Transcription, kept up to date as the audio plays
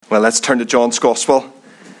Well, let's turn to John's Gospel.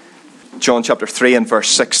 John chapter 3 and verse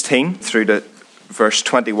 16 through to verse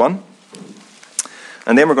 21.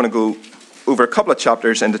 And then we're going to go over a couple of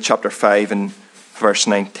chapters into chapter 5 and verse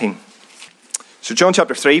 19. So John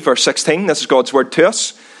chapter 3, verse 16, this is God's word to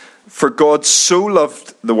us. For God so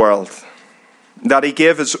loved the world that he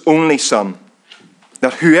gave his only Son,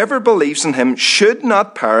 that whoever believes in him should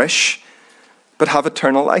not perish, but have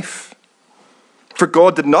eternal life. For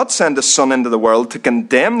God did not send his Son into the world to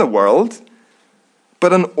condemn the world,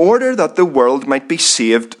 but in order that the world might be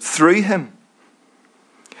saved through him.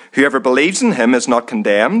 Whoever believes in him is not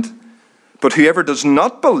condemned, but whoever does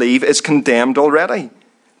not believe is condemned already,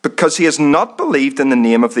 because he has not believed in the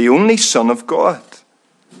name of the only Son of God.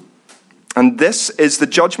 And this is the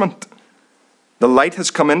judgment. The light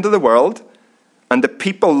has come into the world, and the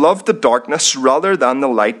people loved the darkness rather than the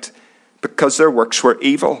light, because their works were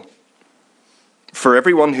evil. For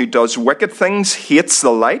everyone who does wicked things hates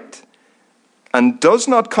the light, and does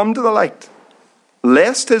not come to the light,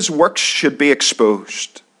 lest his works should be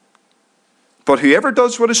exposed. But whoever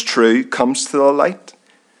does what is true comes to the light,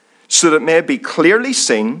 so that it may be clearly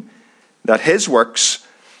seen that his works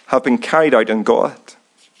have been carried out in God.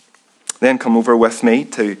 Then come over with me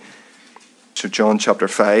to John chapter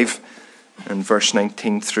 5 and verse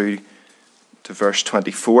 19 through to verse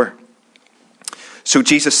 24. So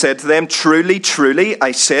Jesus said to them, Truly, truly,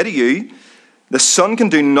 I say to you, the Son can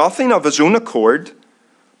do nothing of his own accord,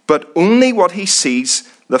 but only what he sees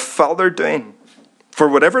the Father doing. For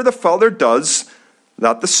whatever the Father does,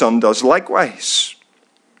 that the Son does likewise.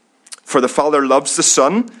 For the Father loves the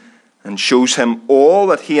Son, and shows him all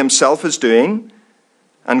that he himself is doing,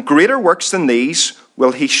 and greater works than these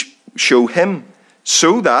will he show him,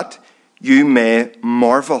 so that you may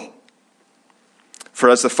marvel. For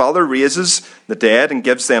as the Father raises the dead and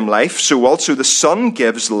gives them life, so also the Son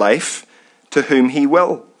gives life to whom he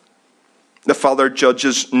will. The Father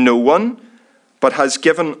judges no one, but has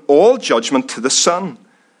given all judgment to the Son,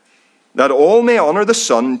 that all may honor the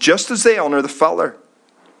Son just as they honor the Father.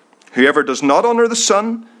 Whoever does not honor the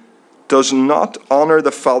Son does not honor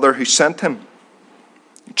the Father who sent him.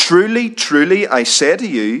 Truly, truly, I say to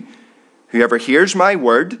you, whoever hears my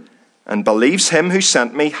word and believes him who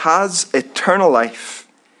sent me has eternal life.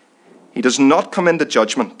 He does not come into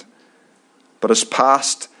judgment, but has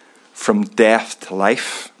passed from death to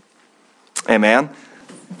life. Amen.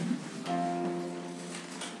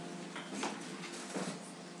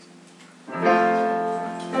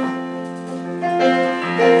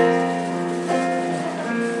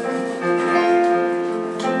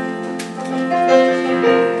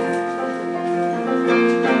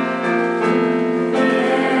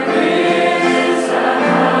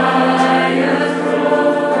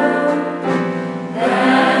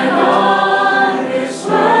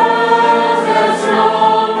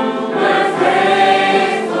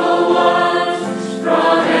 Faithful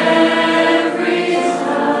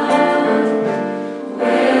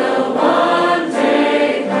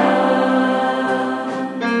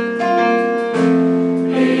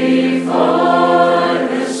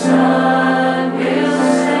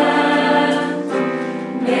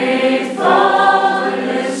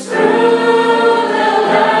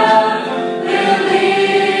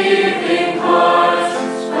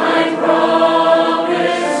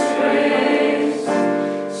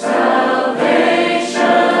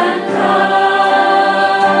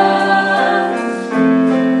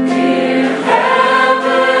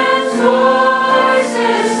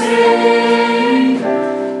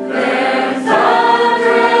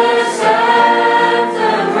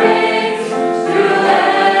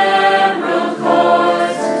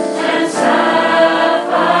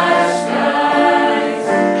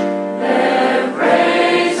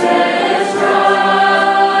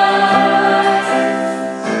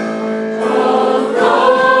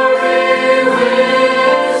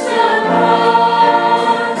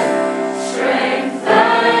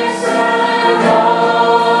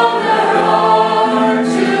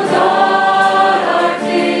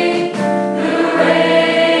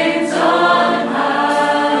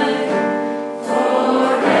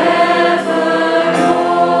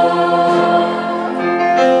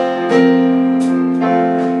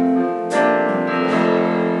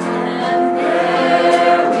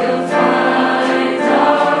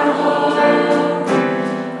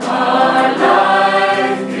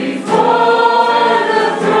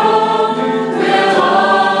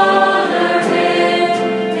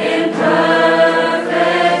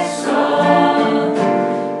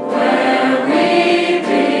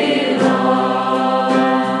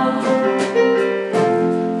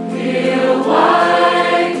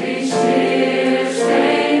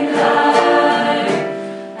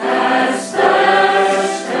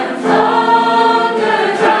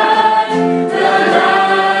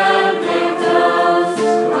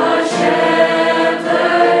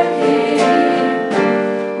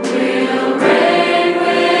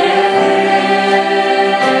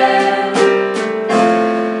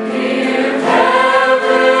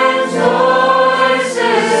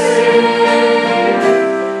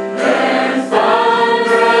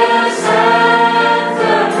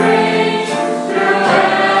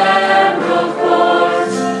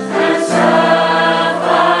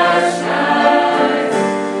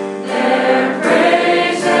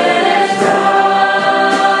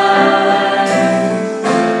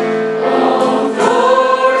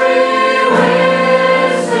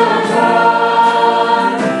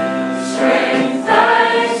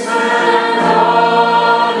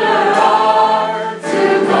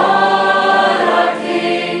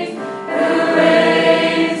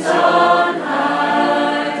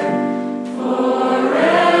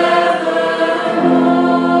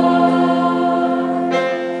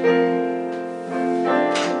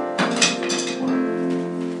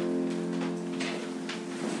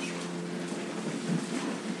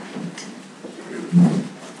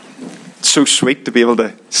It's so sweet to be able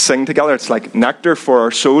to sing together. It's like nectar for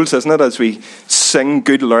our souls, isn't it? As we sing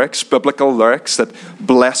good lyrics, biblical lyrics that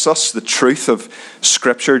bless us, the truth of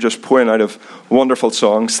Scripture, just pouring out of wonderful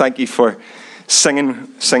songs. Thank you for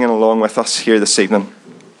singing along with us here this evening.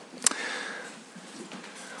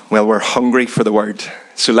 Well, we're hungry for the word.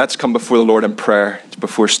 So let's come before the Lord in prayer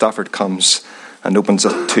before Stafford comes and opens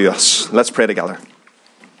it to us. Let's pray together.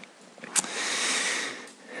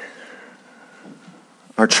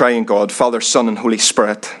 Our triune God, Father, Son, and Holy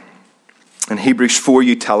Spirit. In Hebrews 4,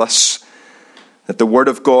 you tell us that the Word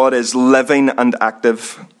of God is living and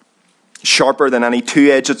active, sharper than any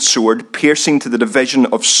two-edged sword, piercing to the division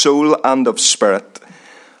of soul and of spirit,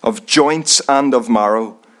 of joints and of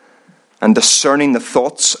marrow, and discerning the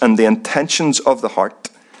thoughts and the intentions of the heart.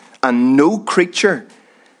 And no creature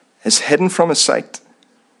is hidden from his sight,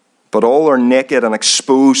 but all are naked and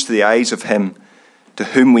exposed to the eyes of him to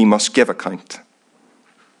whom we must give account.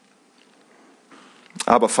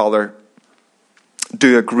 Abba, Father,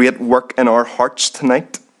 do a great work in our hearts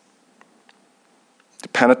tonight, to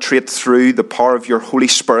penetrate through the power of your Holy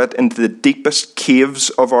Spirit into the deepest caves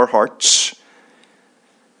of our hearts,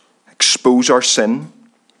 expose our sin,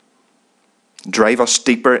 drive us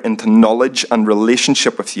deeper into knowledge and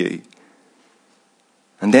relationship with you,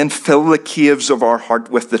 and then fill the caves of our heart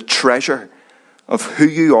with the treasure of who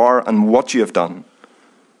you are and what you have done.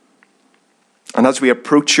 And as we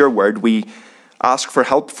approach your word, we ask for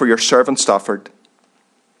help for your servant Stafford.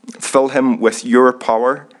 Fill him with your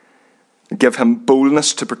power. Give him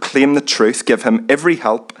boldness to proclaim the truth. Give him every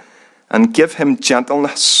help. And give him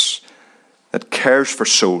gentleness that cares for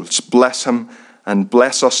souls. Bless him and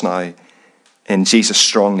bless us now. In Jesus'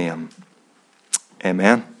 strong name.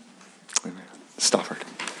 Amen. Amen. Stafford.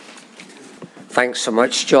 Thanks so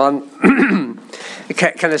much, John.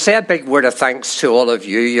 Can I say a big word of thanks to all of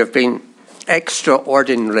you? You've been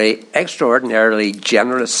extraordinarily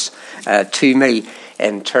generous to me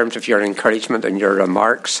in terms of your encouragement and your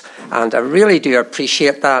remarks, and I really do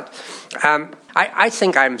appreciate that. I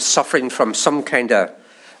think I'm suffering from some kind of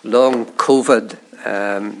long COVID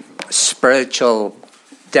spiritual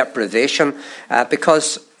deprivation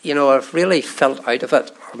because, I've really felt out of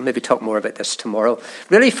it. I'll maybe talk more about this tomorrow.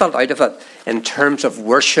 Really felt out of it in terms of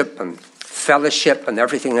worship and fellowship and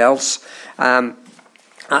everything else.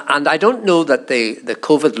 And I don't know that the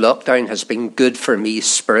COVID lockdown has been good for me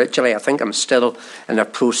spiritually. I think I'm still in a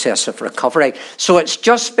process of recovery. So it's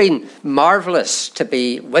just been marvellous to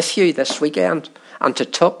be with you this weekend and to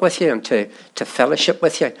talk with you and to fellowship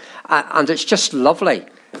with you. And it's just lovely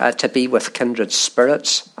to be with kindred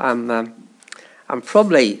spirits. I'm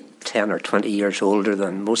probably 10 or 20 years older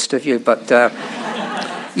than most of you, but,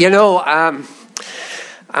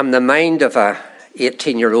 I'm the mind of a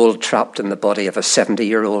 18-year-old trapped in the body of a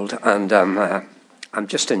 70-year-old, and I'm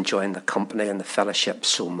just enjoying the company and the fellowship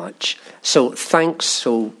so much. So thanks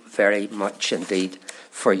so very much indeed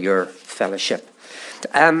for your fellowship.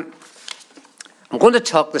 I'm going to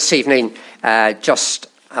talk this evening just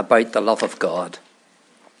about the love of God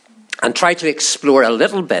and try to explore a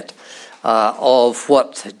little bit of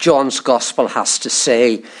what John's Gospel has to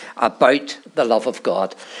say about the love of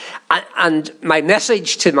God. And my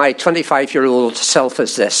message to my 25-year-old self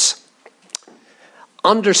is this: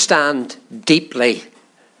 understand deeply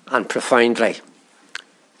and profoundly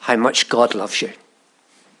how much God loves you,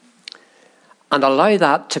 and allow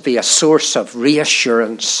that to be a source of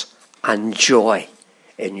reassurance and joy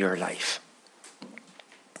in your life.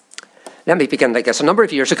 Let me begin like this. A number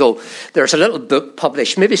of years ago, there's a little book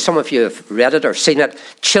published. Maybe some of you have read it or seen it.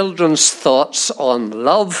 Children's Thoughts on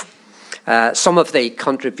Love. Some of the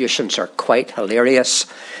contributions are quite hilarious.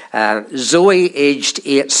 Zoe, aged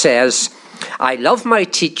 8, says, "I love my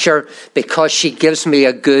teacher because she gives me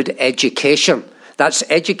a good education." That's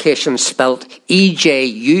education spelt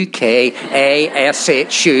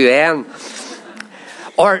EJUKASHUN.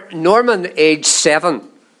 Or Norman, aged 7,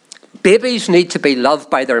 "Babies need to be loved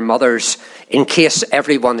by their mothers in case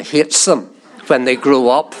everyone hates them when they grow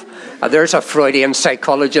up." There's a Freudian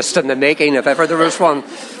psychologist in the making, if ever there was one.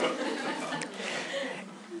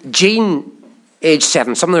 Jean, age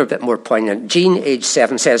 7, some of them are a bit more poignant. Jean, age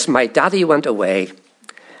 7, says, "My daddy went away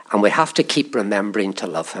and we have to keep remembering to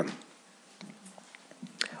love him."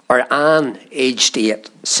 Or Anne, aged 8,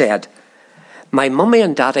 said, "My mummy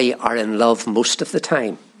and daddy are in love most of the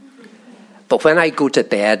time, but when I go to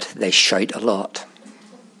bed, they shout a lot."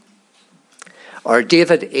 Or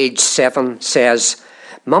David, age 7, says,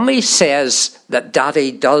 "Mummy says that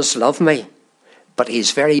daddy does love me, but he's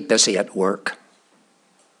very busy at work."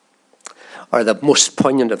 Or the most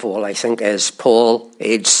poignant of all, I think, is Paul,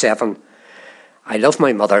 age 7. "I love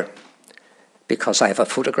my mother because I have a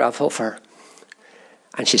photograph of her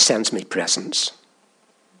and she sends me presents.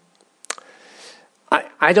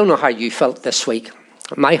 I don't know how you felt this week.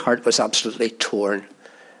 My heart was absolutely torn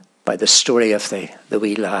by the story of the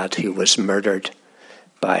wee lad who was murdered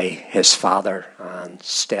by his father and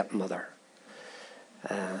stepmother.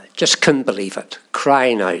 Just couldn't believe it,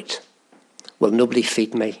 crying out, will nobody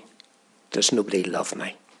feed me? Does nobody love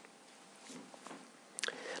me?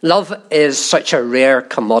 Love is such a rare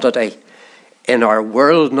commodity in our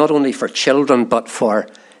world, not only for children, but for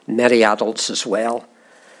many adults as well.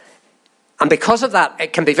 And because of that,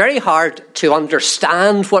 it can be very hard to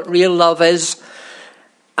understand what real love is,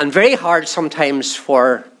 and very hard sometimes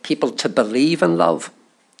for people to believe in love.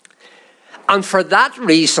 And for that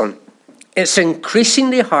reason, it's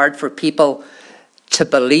increasingly hard for people to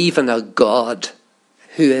believe in a God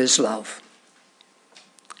who is love.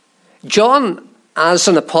 John, as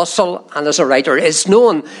an apostle and as a writer, is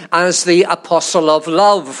known as the apostle of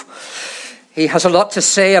love. He has a lot to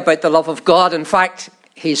say about the love of God. In fact,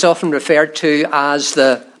 he's often referred to as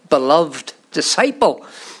the beloved disciple.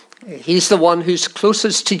 He's the one who's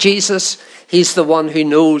closest to Jesus. He's the one who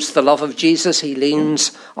knows the love of Jesus. He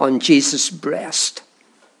leans on Jesus' breast.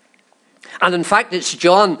 And in fact, it's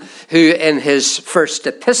John who, in his first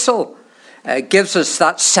epistle, gives us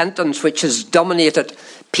that sentence which has dominated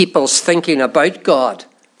people's thinking about God.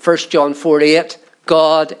 1 John 4:8,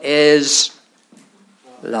 God is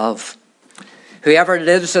love. Whoever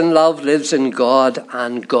lives in love lives in God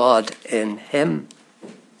and God in him.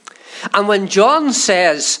 And when John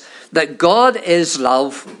says that God is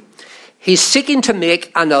love, he's seeking to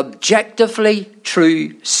make an objectively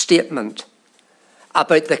true statement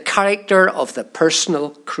about the character of the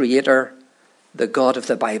personal creator, the God of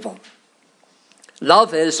the Bible.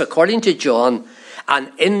 Love is, according to John,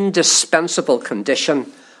 an indispensable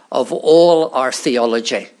condition of all our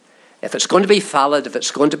theology. If it's going to be valid, if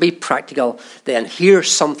it's going to be practical, then here's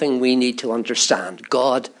something we need to understand.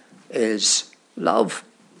 God is love.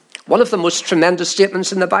 One of the most tremendous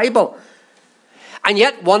statements in the Bible. And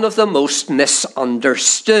yet one of the most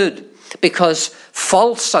misunderstood, because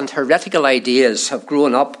false and heretical ideas have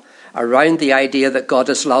grown up around the idea that God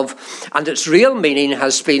is love, and its real meaning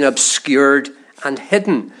has been obscured and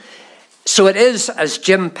hidden. So it is, as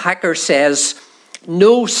Jim Packer says,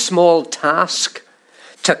 no small task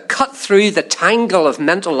to cut through the tangle of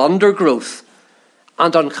mental undergrowth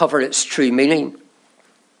and uncover its true meaning.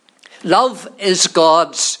 Love is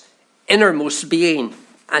God's innermost being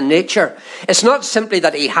and nature. It's not simply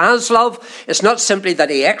that he has love. It's not simply that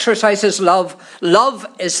he exercises love. Love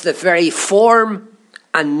is the very form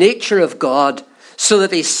and nature of God, so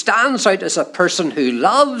that he stands out as a person who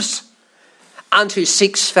loves and who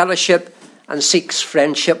seeks fellowship and seeks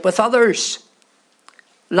friendship with others.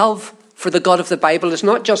 Love for the God of the Bible is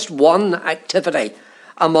not just one activity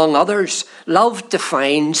among others. Love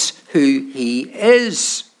defines who he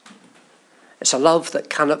is. It's a love that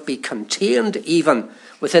cannot be contained even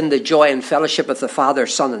within the joy and fellowship of the Father,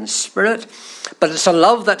 Son, and Spirit. But it's a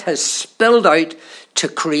love that has spilled out to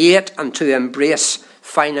create and to embrace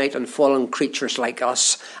finite and fallen creatures like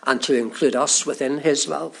us, and to include us within his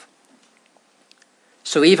love.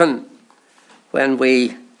 So even when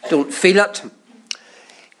we don't feel it,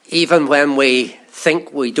 even when we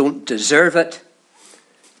think we don't deserve it,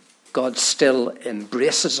 God still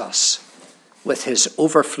embraces us with his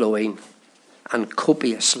overflowing and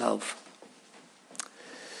copious love.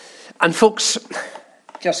 And folks,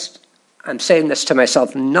 I'm saying this to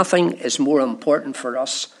myself, nothing is more important for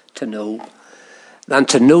us to know than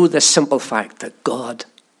to know this simple fact that God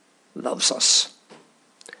loves us.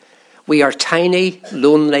 We are tiny,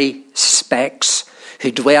 lonely specks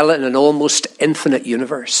who dwell in an almost infinite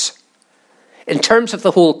universe. In terms of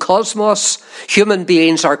the whole cosmos, human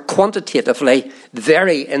beings are quantitatively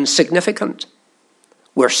very insignificant.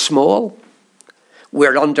 We're small.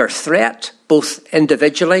 We're under threat, both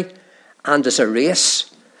individually and as a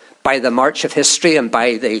race, by the march of history and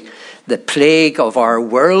by the plague of our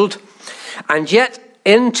world. And yet,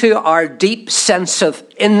 into our deep sense of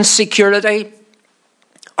insecurity,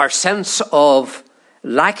 our sense of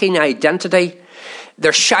lacking identity,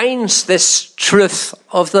 there shines this truth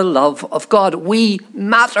of the love of God. We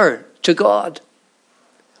matter to God.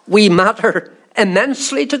 We matter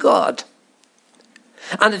immensely to God.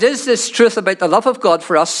 And it is this truth about the love of God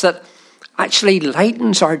for us that actually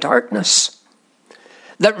lightens our darkness,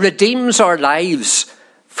 that redeems our lives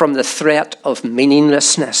from the threat of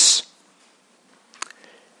meaninglessness.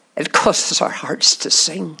 It causes our hearts to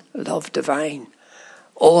sing, love divine.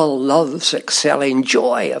 all love's excelling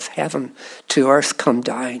joy of heaven to earth come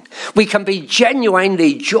down. We can be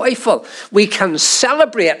genuinely joyful. We can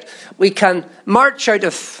celebrate. We can march out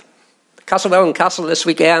of Castlewellan Castle this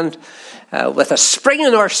weekend with a spring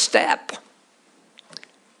in our step,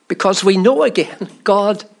 because we know again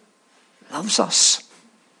God loves us.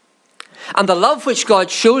 And the love which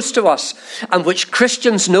God shows to us and which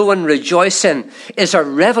Christians know and rejoice in is a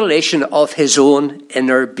revelation of his own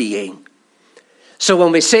inner being. So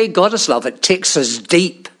when we say God is love, it takes us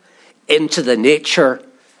deep into the nature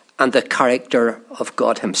and the character of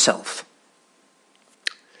God himself.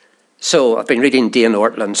 So I've been reading Dane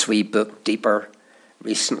Ortlund's wee book, Deeper,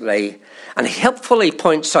 recently, and he helpfully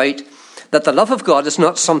points out that the love of God is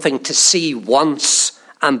not something to see once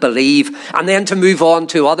and believe, and then to move on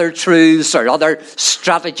to other truths or other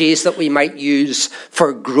strategies that we might use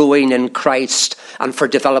for growing in Christ and for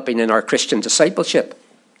developing in our Christian discipleship.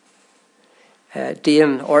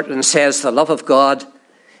 Dane Ortlund says the love of God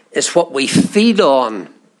is what we feed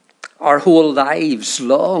on our whole lives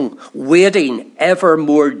long, wading ever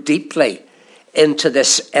more deeply into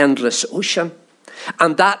this endless ocean.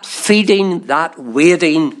 And that feeding, that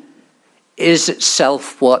wading, is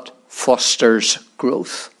itself what fosters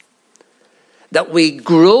growth. That we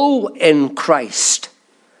grow in Christ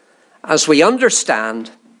as we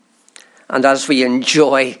understand and as we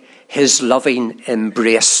enjoy his loving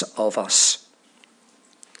embrace of us.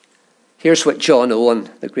 Here's what John Owen,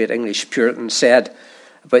 the great English Puritan, said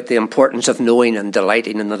about the importance of knowing and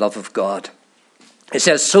delighting in the love of God. He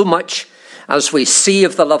says, so much as we see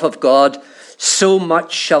of the love of God, so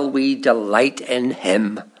much shall we delight in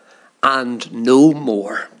him and know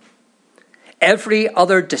more. Every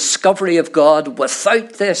other discovery of God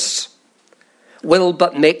without this will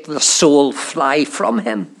but make the soul fly from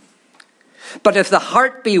him. But if the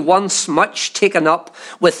heart be once much taken up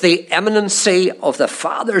with the eminency of the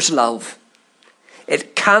Father's love,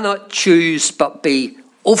 it cannot choose but be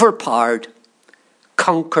overpowered,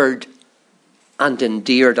 conquered, and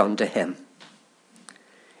endeared unto him.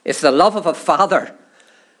 If the love of a father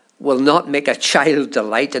will not make a child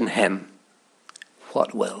delight in him,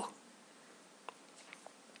 what will?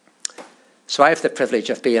 So I have the privilege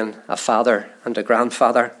of being a father and a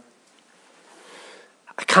grandfather.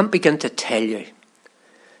 I can't begin to tell you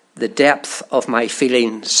the depth of my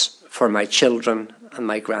feelings for my children and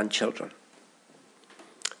my grandchildren.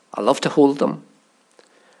 I love to hold them.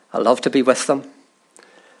 I love to be with them.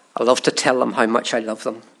 I love to tell them how much I love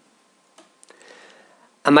them.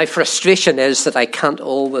 And my frustration is that I can't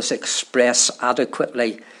always express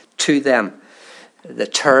adequately to them the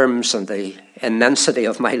terms and the immensity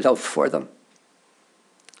of my love for them.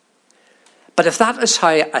 But if that is how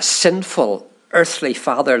a sinful earthly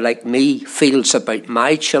father like me feels about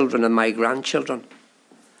my children and my grandchildren,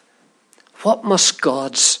 what must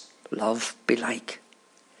God's love be like?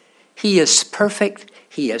 He is perfect,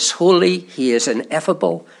 he is holy, he is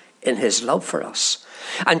ineffable in his love for us.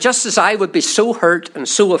 And just as I would be so hurt and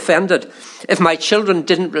so offended if my children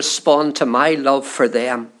didn't respond to my love for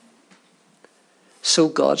them, so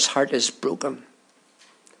God's heart is broken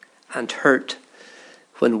and hurt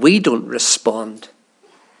when we don't respond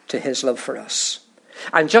to his love for us.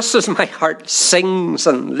 And just as my heart sings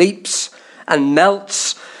and leaps and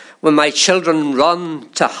melts when my children run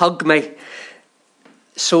to hug me,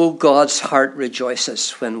 so God's heart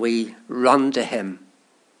rejoices when we run to him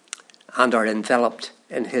and are enveloped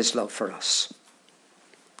in his love for us.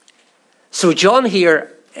 So John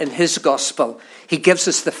here in his gospel, he gives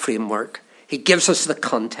us the framework. He gives us the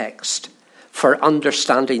context for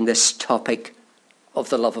understanding this topic of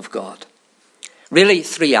the love of God. Really,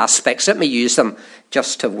 three aspects. Let me use them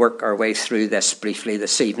just to work our way through this briefly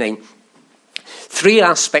this evening. Three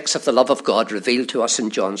aspects of the love of God revealed to us in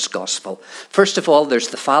John's Gospel. First of all, there's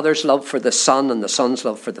the Father's love for the Son and the Son's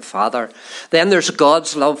love for the Father. Then there's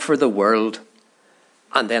God's love for the world.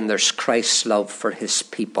 And then there's Christ's love for his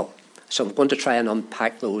people. So I'm going to try and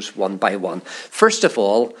unpack those one by one. First of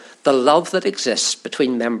all, the love that exists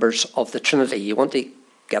between members of the Trinity. You want to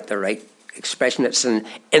get the right expression. It's an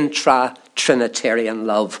intra-Trinitarian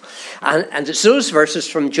love. And it's those verses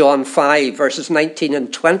from John 5, verses 19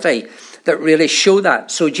 and 20, that really show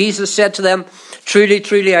that. So Jesus said to them, truly,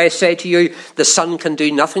 truly, I say to you, the Son can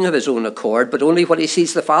do nothing of his own accord, but only what he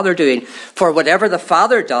sees the Father doing. For whatever the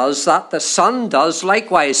Father does, that the Son does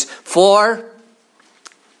likewise. For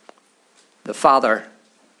the Father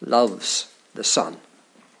loves the Son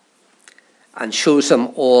and shows him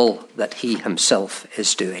all that he himself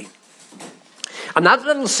is doing. And that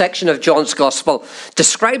little section of John's Gospel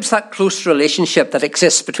describes that close relationship that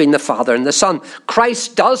exists between the Father and the Son.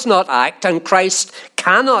 Christ does not act and Christ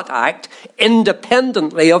cannot act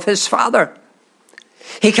independently of his Father.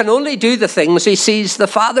 He can only do the things he sees the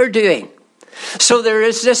Father doing. So there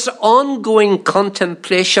is this ongoing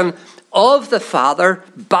contemplation of the Father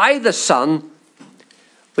by the Son,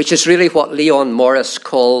 which is really what Leon Morris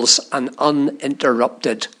calls an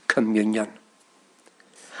uninterrupted communion.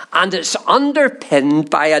 And it's underpinned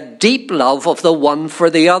by a deep love of the one for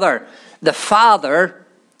the other. The Father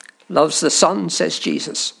loves the Son, says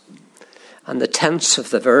Jesus. And the tense of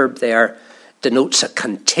the verb there denotes a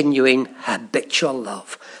continuing habitual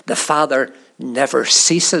love. The Father never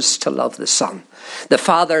ceases to love the Son. The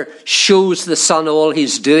Father shows the Son all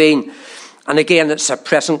he's doing. And again, it's a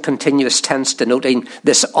present continuous tense denoting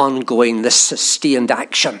this ongoing, this sustained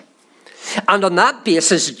action. And on that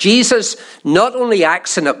basis, Jesus not only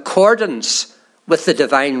acts in accordance with the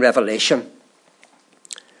divine revelation,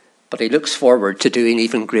 but he looks forward to doing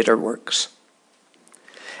even greater works.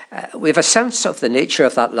 We have a sense of the nature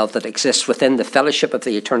of that love that exists within the fellowship of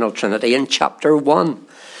the eternal Trinity in chapter 1.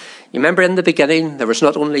 You remember in the beginning, there was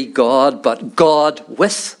not only God, but God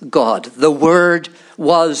with God. The Word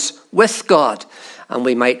was with God. And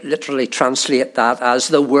we might literally translate that as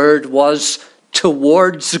the Word was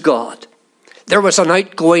towards God. There was an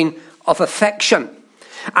outgoing of affection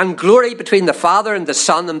and glory between the Father and the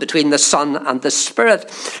Son and between the Son and the Spirit.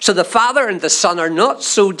 So the Father and the Son are not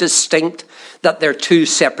so distinct that they're two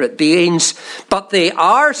separate beings, but they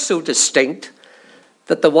are so distinct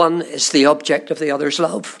that the one is the object of the other's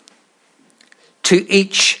love. To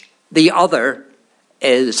each, the other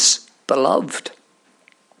is beloved.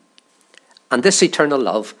 And this eternal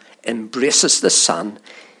love embraces the Son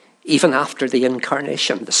even after the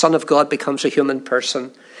incarnation. The Son of God becomes a human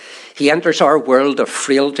person. He enters our world of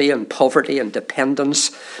frailty and poverty and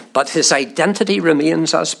dependence, but his identity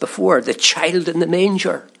remains as before. The child in the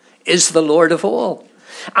manger is the Lord of all.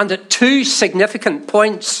 And at two significant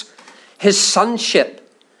points, his sonship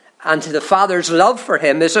and the Father's love for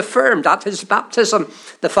him is affirmed. At his baptism,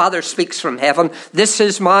 the Father speaks from heaven, "This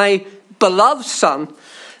is my beloved Son,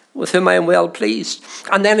 with whom I am well pleased."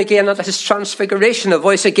 And then again at his transfiguration, a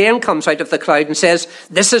voice again comes out of the cloud and says,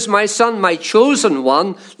 "This is my Son, my chosen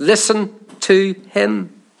one. Listen to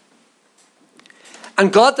him."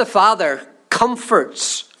 And God the Father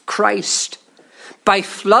comforts Christ by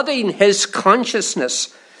flooding his consciousness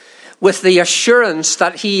with the assurance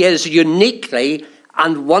that he is uniquely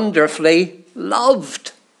and wonderfully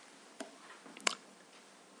loved.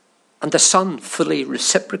 And the Son fully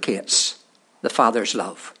reciprocates the Father's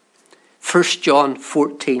love. 1 John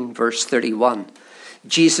 14, verse 31.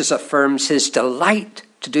 Jesus affirms his delight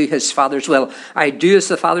to do his Father's will. "I do as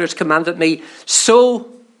the Father has commanded me." So,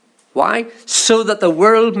 why? So that the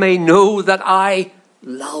world may know that I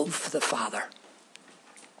love the Father.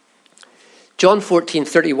 John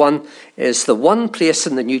 14:31 is the one place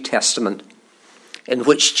in the New Testament in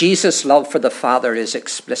which Jesus' love for the Father is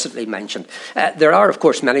explicitly mentioned. There are, of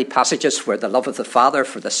course, many passages where the love of the Father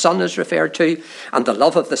for the Son is referred to, and the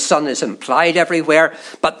love of the Son is implied everywhere,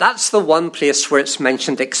 but that's the one place where it's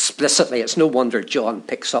mentioned explicitly. It's no wonder John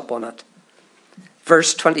picks up on it.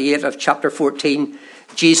 Verse 28 of chapter 14,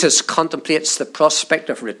 Jesus contemplates the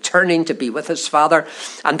prospect of returning to be with his Father,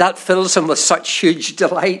 and that fills him with such huge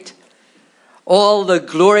delight. All the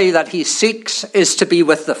glory that he seeks is to be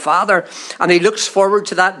with the Father. And he looks forward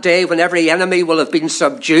to that day when every enemy will have been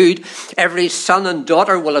subdued. Every son and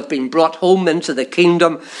daughter will have been brought home into the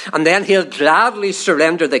kingdom. And then he'll gladly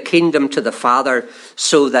surrender the kingdom to the Father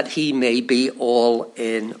so that he may be all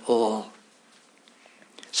in all.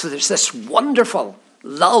 So there's this wonderful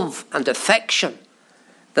love and affection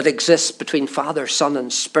that exists between Father, Son,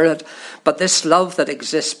 and Spirit. But this love that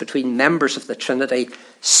exists between members of the Trinity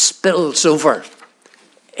spills over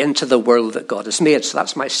into the world that God has made. So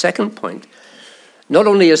that's my second point. Not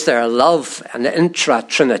only is there a love, an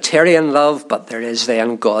intra-Trinitarian love, but there is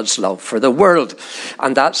then God's love for the world.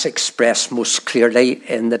 And that's expressed most clearly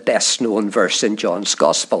in the best-known verse in John's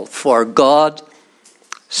Gospel. "For God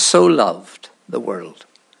so loved the world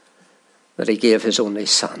that he gave his only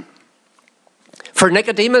Son." For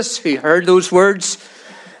Nicodemus, who heard those words,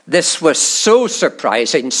 this was so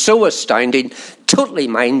surprising, so astounding, totally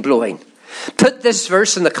mind-blowing. Put this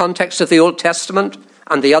verse in the context of the Old Testament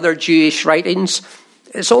and the other Jewish writings,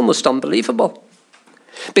 it's almost unbelievable.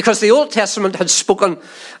 Because the Old Testament had spoken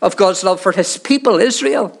of God's love for his people,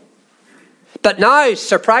 Israel. But now,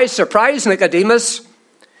 surprise, surprise, Nicodemus,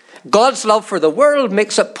 God's love for the world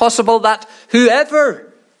makes it possible that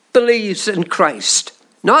whoever believes in Christ,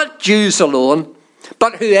 not Jews alone,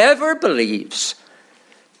 but whoever believes,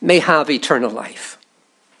 may have eternal life.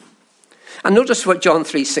 And notice what John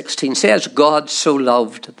 3:16 says, "God so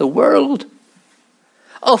loved the world."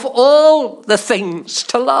 of all the things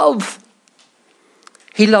to love.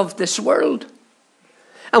 He loved this world.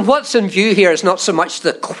 And what's in view here is not so much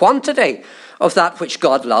the quantity of that which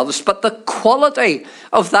God loves, but the quality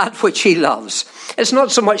of that which he loves. It's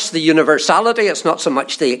not so much the universality, it's not so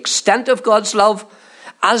much the extent of God's love,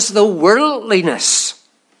 as the worldliness,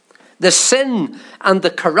 the sin and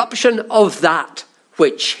the corruption of that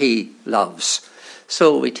which he loves.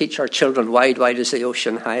 So we teach our children, wide, wide is the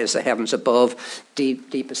ocean, high as the heavens above,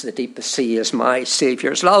 deep, deep as the deepest sea is my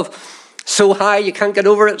Saviour's love. So high you can't get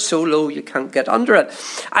over it, so low you can't get under it.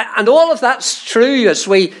 And all of that's true as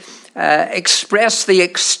we express the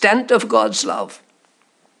extent of God's love.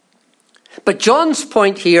 But John's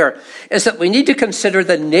point here is that we need to consider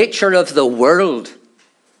the nature of the world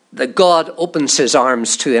that God opens his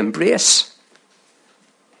arms to embrace.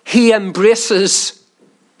 He embraces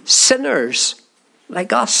sinners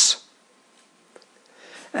like us.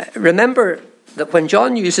 Remember that when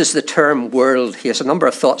John uses the term world, he has a number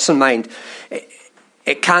of thoughts in mind.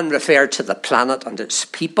 It can refer to the planet and its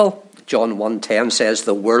people. John 1:10 says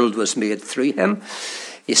the world was made through him.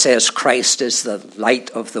 He says Christ is the light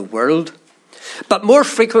of the world. But more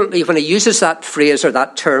frequently, when he uses that phrase or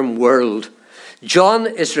that term world, John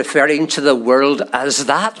is referring to the world as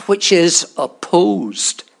that which is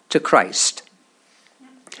opposed to Christ.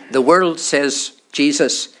 The world says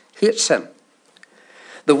Jesus hates him.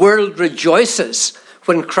 The world rejoices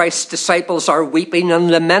when Christ's disciples are weeping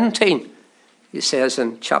and lamenting, he says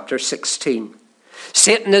in chapter 16.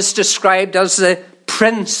 Satan is described as the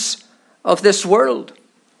prince of this world.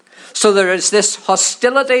 So there is this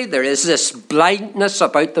hostility, there is this blindness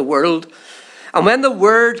about the world. And when the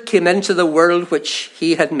Word came into the world which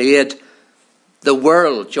he had made, the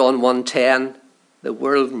world, John 1:10, the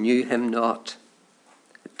world knew him not.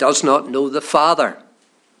 It does not know the Father,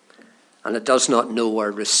 and it does not know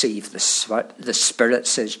or receive the Spirit,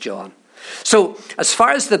 says John. So, as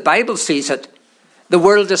far as the Bible sees it, the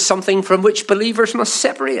world is something from which believers must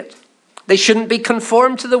separate. They shouldn't be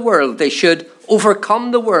conformed to the world. They should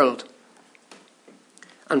overcome the world.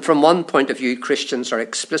 And from one point of view, Christians are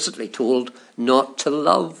explicitly told not to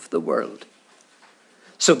love the world.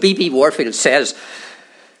 So B.B. Warfield says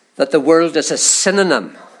that the world is a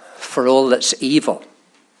synonym for all that's evil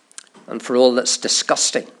and for all that's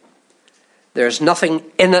disgusting. There's nothing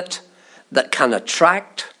in it that can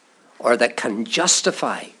attract or that can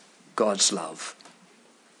justify God's love.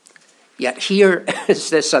 Yet here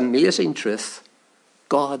is this amazing truth.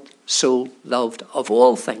 God so loved of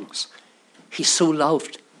all things. He so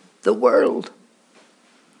loved the world.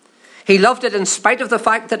 He loved it in spite of the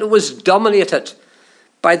fact that it was dominated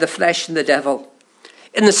by the flesh and the devil.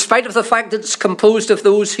 In spite of the fact that it's composed of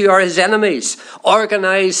those who are his enemies,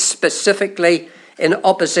 organized specifically in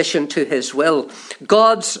opposition to his will.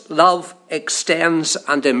 God's love extends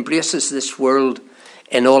and embraces this world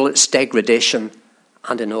in all its degradation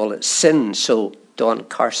and in all its sin. So Don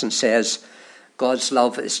Carson says, God's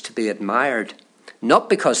love is to be admired, not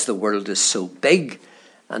because the world is so big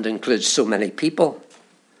and includes so many people,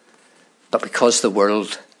 but because the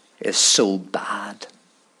world is so bad.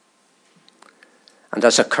 And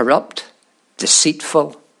as a corrupt,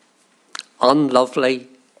 deceitful, unlovely,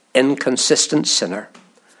 inconsistent sinner,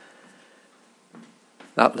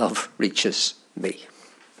 that love reaches me.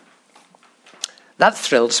 That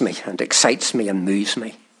thrills me and excites me and moves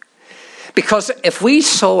me. Because if we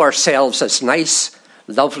saw ourselves as nice,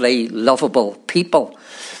 lovely, lovable people,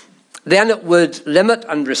 then it would limit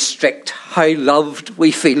and restrict how loved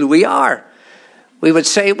we feel we are. We would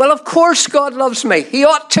say, well, of course God loves me. He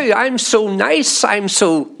ought to. I'm so nice. I'm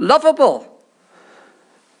so lovable.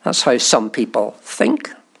 That's how some people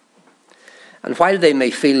think. And while they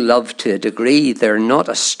may feel loved to a degree, they're not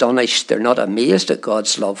astonished, they're not amazed at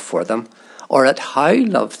God's love for them or at how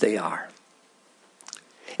loved they are.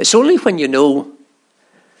 It's only when you know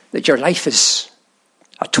that your life is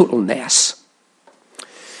a total mess,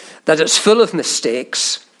 that it's full of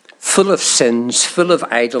mistakes, full of sins, full of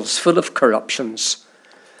idols, full of corruptions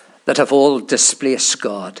that have all displaced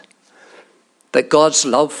God, that God's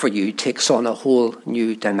love for you takes on a whole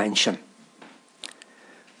new dimension.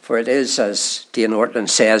 For it is, as Dane Ortlund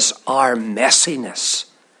says, our messiness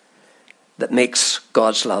that makes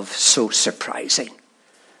God's love so surprising,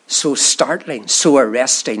 so startling, so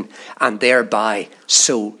arresting, and thereby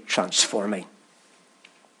so transforming.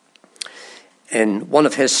 In one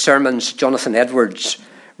of his sermons, Jonathan Edwards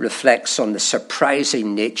reflects on the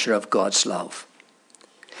surprising nature of God's love.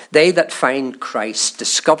 They that find Christ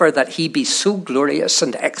discover that he be so glorious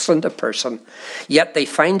and excellent a person, yet they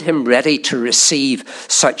find him ready to receive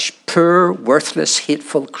such poor, worthless,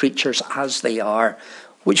 hateful creatures as they are,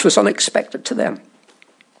 which was unexpected to them.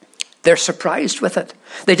 They're surprised with it.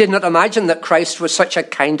 They did not imagine that Christ was such a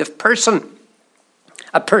kind of person,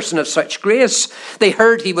 a person of such grace. They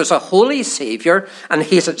heard he was a holy Saviour and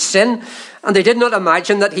hated sin, and they did not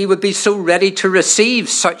imagine that he would be so ready to receive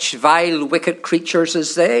such vile, wicked creatures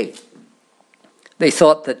as they. They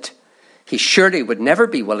thought that he surely would never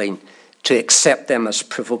be willing to accept them as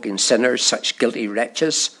provoking sinners, such guilty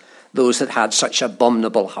wretches, those that had such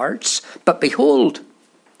abominable hearts. But behold,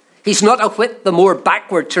 he's not a whit the more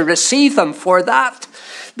backward to receive them for that.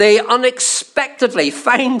 They unexpectedly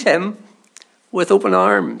find him with open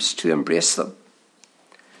arms to embrace them,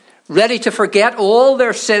 ready to forget all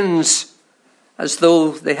their sins as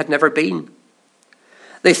though they had never been.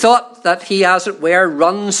 They thought that he, as it were,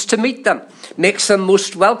 runs to meet them, makes them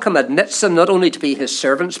most welcome, admits them not only to be his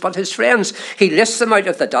servants, but his friends. He lifts them out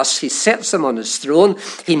of the dust. He sets them on his throne.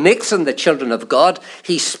 He makes them the children of God.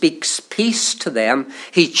 He speaks peace to them.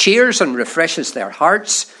 He cheers and refreshes their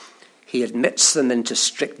hearts. He admits them into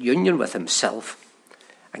strict union with himself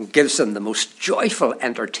and gives them the most joyful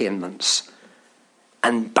entertainments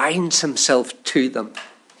and binds himself to them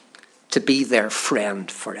to be their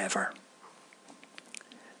friend forever.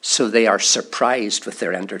 So they are surprised with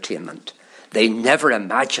their entertainment. They never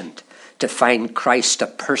imagined to find Christ a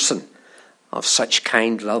person of such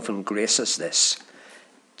kind love and grace as this.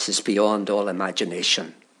 'Tis beyond all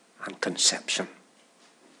imagination and conception.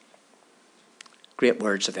 Great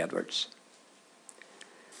words of Edwards.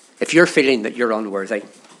 If you're feeling that you're unworthy,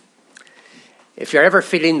 if you're ever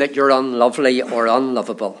feeling that you're unlovely or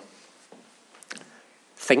unlovable,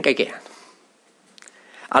 think again.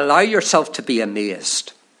 Allow yourself to be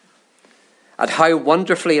amazed at how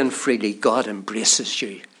wonderfully and freely God embraces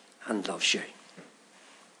you and loves you.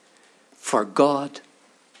 For God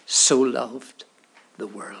so loved the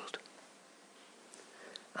world.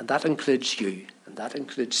 And that includes you, and that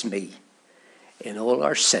includes me, in all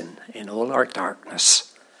our sin, in all our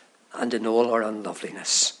darkness, and in all our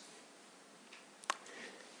unloveliness.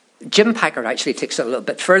 Jim Packer actually takes it a little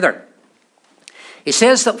bit further. He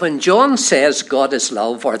says that when John says God is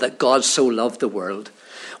love, or that God so loved the world,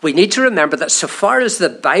 we need to remember that so far as the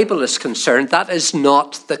Bible is concerned, that is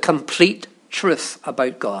not the complete truth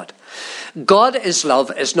about God. God is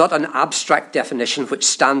love is not an abstract definition which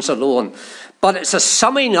stands alone, but it's a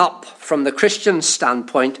summing up from the Christian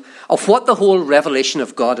standpoint of what the whole revelation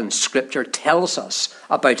of God in Scripture tells us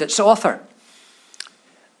about its author.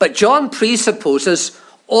 But John presupposes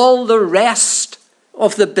all the rest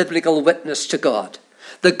of the biblical witness to God.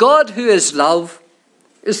 The God who is love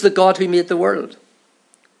is the God who made the world.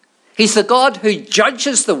 He's the God who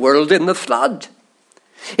judges the world in the flood.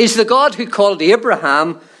 He's the God who called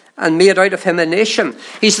Abraham and made out of him a nation.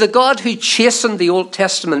 He's the God who chastened the Old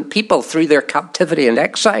Testament people through their captivity and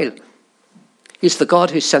exile. He's the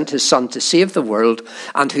God who sent his Son to save the world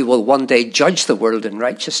and who will one day judge the world in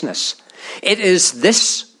righteousness. It is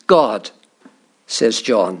this God, says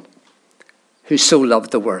John, who so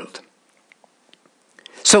loved the world.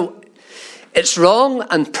 So it's wrong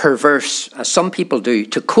and perverse, as some people do,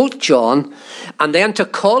 to quote John and then to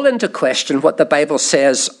call into question what the Bible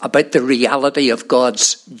says about the reality of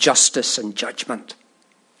God's justice and judgment.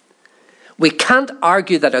 We can't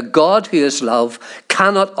argue that a God who is love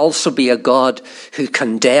cannot also be a God who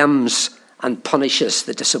condemns and punishes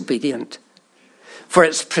the disobedient. For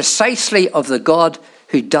it's precisely of the God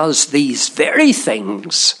who does these very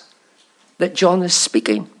things that John is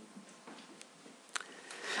speaking.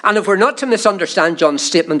 And if we're not to misunderstand John's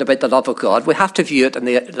statement about the love of God, we have to view it in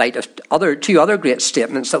the light of two other great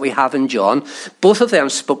statements that we have in John, both of them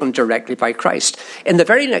spoken directly by Christ. In the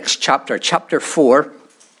very next chapter, chapter 4,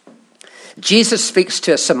 Jesus speaks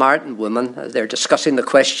to a Samaritan woman. They're discussing the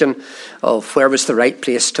question of where was the right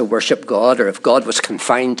place to worship God, or if God was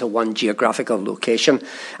confined to one geographical location.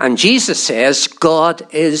 And Jesus says, God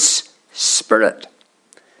is spirit.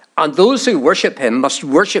 And those who worship him must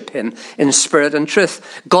worship him in spirit and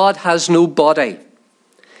truth. God has no body.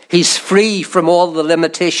 He's free from all the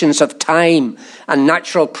limitations of time and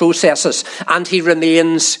natural processes, and he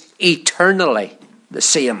remains eternally the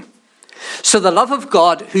same. So the love of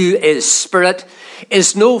God, who is spirit,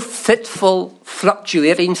 is no fitful,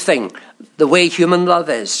 fluctuating thing, the way human love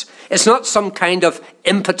is. It's not some kind of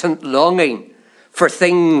impotent longing for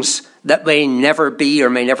things that may never be or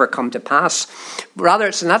may never come to pass. Rather,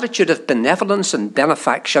 it's an attitude of benevolence and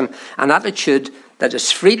benefaction, an attitude that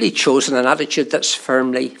is freely chosen, an attitude that's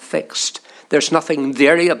firmly fixed. There's nothing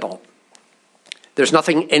variable. There's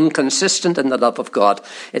nothing inconsistent in the love of God.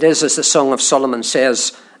 It is, as the Song of Solomon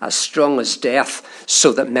says, as strong as death,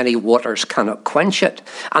 so that many waters cannot quench it.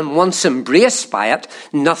 And once embraced by it,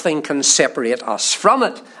 nothing can separate us from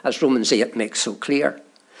it, as Romans 8 makes so clear.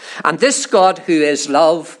 And this God who is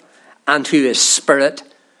love and who is spirit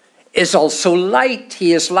is also light.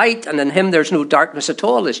 He is light, and in him there's no darkness at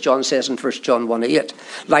all, as John says in 1 John 1:8.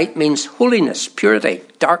 Light means holiness, purity.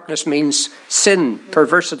 Darkness means sin,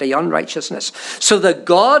 perversity, unrighteousness. So the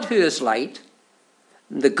God who is light,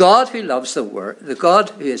 the God who loves the world, the God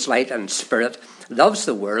who is light and spirit, loves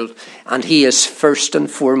the world, and he is first and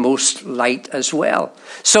foremost light as well.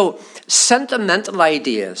 So sentimental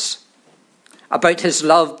ideas about his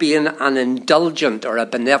love being an indulgent or a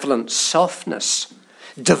benevolent softness,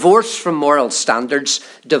 divorce from moral standards,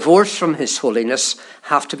 divorce from his holiness,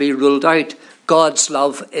 have to be ruled out. God's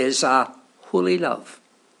love is a holy love.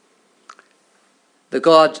 The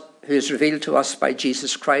God who is revealed to us by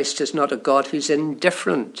Jesus Christ is not a God who's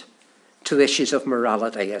indifferent to issues of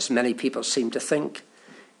morality, as many people seem to think.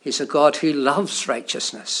 He's a God who loves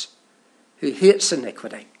righteousness, who hates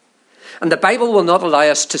iniquity. And the Bible will not allow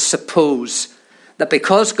us to suppose that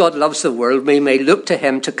because God loves the world, we may look to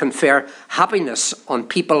him to confer happiness on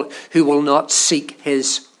people who will not seek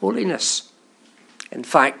his holiness. In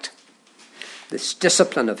fact, this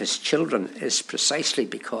discipline of his children is precisely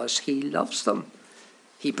because he loves them.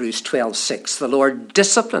 Hebrews 12:6, the Lord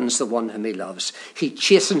disciplines the one whom he loves. He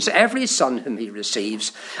chastens every son whom he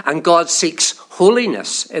receives, and God seeks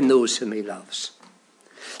holiness in those whom he loves.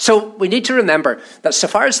 So we need to remember that so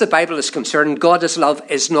far as the Bible is concerned, God as love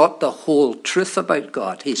is not the whole truth about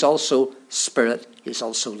God. He's also spirit. He's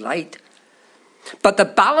also light. But the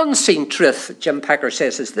balancing truth, Jim Packer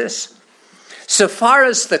says, is this. So far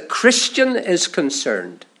as the Christian is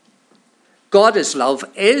concerned, God as love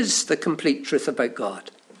is the complete truth about God.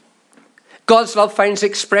 God's love finds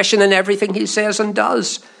expression in everything he says and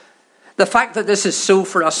does. The fact that this is so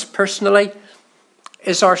for us personally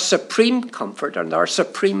is our supreme comfort and our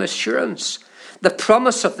supreme assurance. The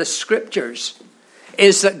promise of the Scriptures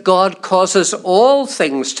is that God causes all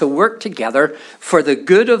things to work together for the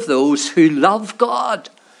good of those who love God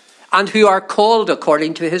and who are called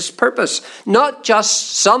according to his purpose. Not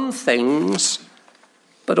just some things,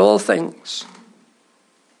 but all things.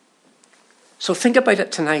 So think about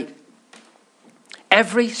it tonight.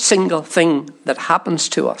 Every single thing that happens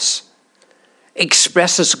to us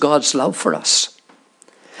expresses God's love for us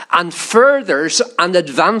and furthers and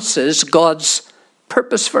advances God's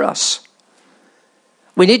purpose for us.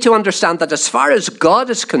 We need to understand that as far as God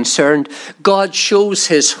is concerned, God shows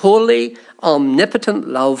his holy, omnipotent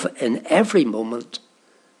love in every moment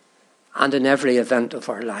and in every event of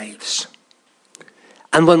our lives.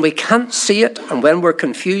 And when we can't see it, and when we're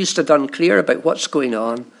confused and unclear about what's going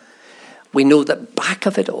on, we know that back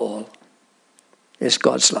of it all is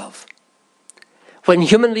God's love. When,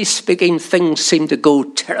 humanly speaking, things seem to go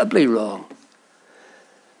terribly wrong,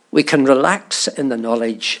 we can relax in the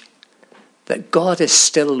knowledge that God is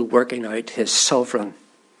still working out his sovereign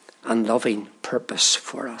and loving purpose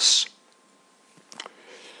for us.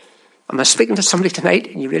 Am I speaking to somebody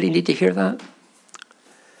tonight and you really need to hear that?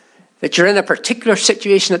 That you're in a particular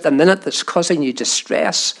situation at the minute that's causing you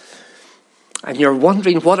distress, and you're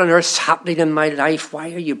wondering, what on earth's happening in my life?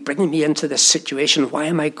 Why are you bringing me into this situation? Why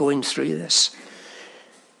am I going through this?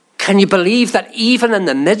 Can you believe that even in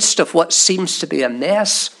the midst of what seems to be a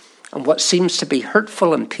mess and what seems to be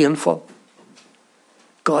hurtful and painful,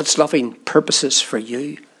 God's loving purposes for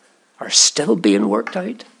you are still being worked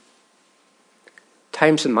out?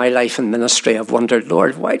 Times in my life and ministry I've wondered,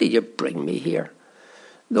 Lord, why do you bring me here?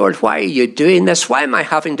 Lord, why are you doing this? Why am I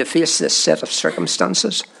having to face this set of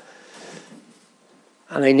circumstances?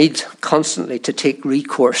 And I need constantly to take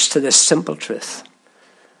recourse to this simple truth.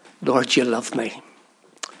 Lord, you love me.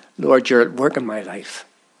 Lord, you're at work in my life,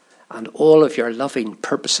 and all of your loving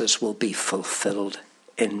purposes will be fulfilled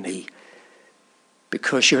in me,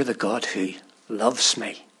 because you're the God who loves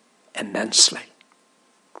me immensely.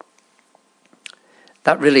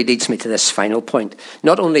 That really leads me to this final point.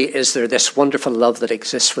 Not only is there this wonderful love that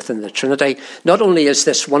exists within the Trinity, not only is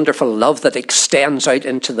this wonderful love that extends out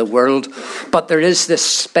into the world, but there is this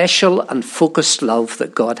special and focused love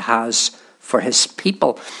that God has for his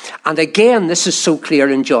people. And again, this is so clear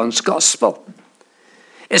in John's Gospel.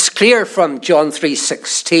 It's clear from John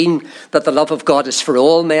 3:16 that the love of God is for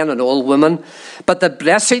all men and all women. But the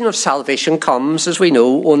blessing of salvation comes, as we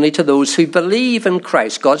know, only to those who believe in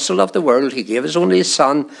Christ. God so loved the world, he gave his only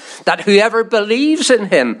Son, that whoever believes in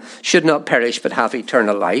him should not perish but have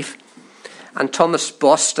eternal life. And Thomas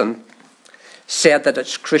Boston said that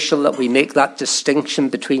it's crucial that we make that distinction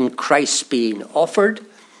between Christ being offered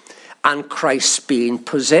and Christ being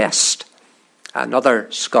possessed. Another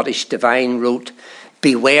Scottish divine wrote,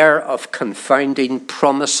 "Beware of confounding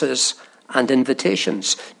promises and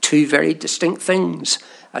invitations, two very distinct things.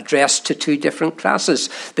 addressed to two different classes.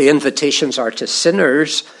 The invitations are to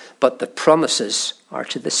sinners, but the promises are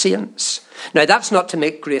to the saints. Now, that's not to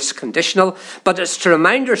make grace conditional, but it's to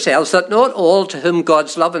remind ourselves that not all to whom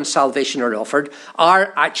God's love and salvation are offered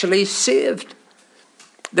are actually saved.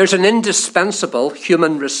 There's an indispensable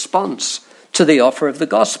human response to the offer of the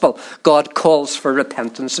gospel. God calls for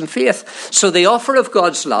repentance and faith. So the offer of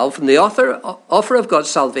God's love and the offer of God's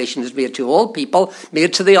salvation is made to all people,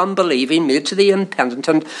 made to the unbelieving, made to the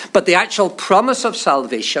impenitent, but the actual promise of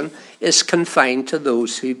salvation is confined to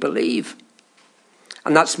those who believe.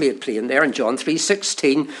 And that's made plain there in John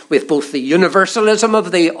 3:16 with both the universalism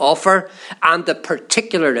of the offer and the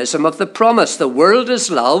particularism of the promise. The world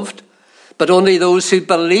is loved, but only those who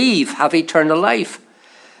believe have eternal life.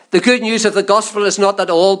 The good news of the gospel is not that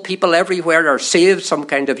all people everywhere are saved, some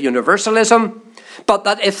kind of universalism, but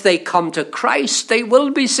that if they come to Christ, they will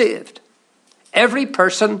be saved. Every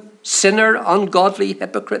person, sinner, ungodly,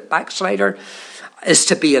 hypocrite, backslider, is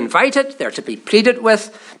to be invited, they're to be pleaded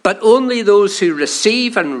with, but only those who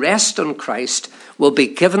receive and rest on Christ will be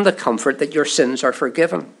given the comfort that your sins are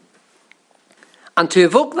forgiven. And to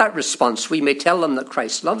evoke that response, we may tell them that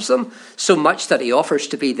Christ loves them so much that he offers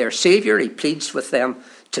to be their Saviour. He pleads with them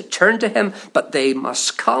to turn to him, but they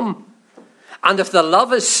must come. And if the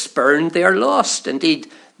love is spurned, they are lost.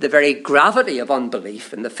 Indeed, the very gravity of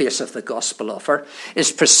unbelief in the face of the gospel offer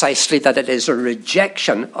is precisely that it is a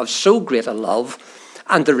rejection of so great a love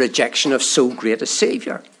and the rejection of so great a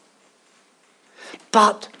Saviour.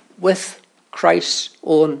 But with Christ's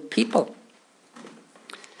own people,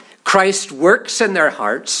 Christ works in their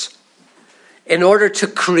hearts in order to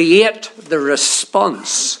create the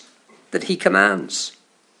response that he commands.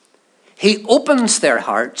 He opens their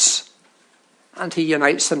hearts and he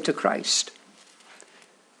unites them to Christ.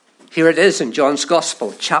 Here it is in John's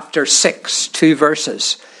Gospel, chapter 6, 2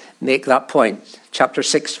 verses make that point. Chapter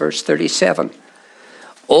 6, verse 37.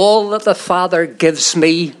 All that the Father gives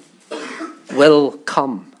me will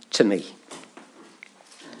come to me.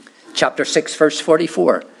 Chapter 6, verse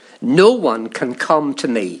 44. No one can come to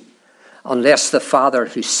me unless the Father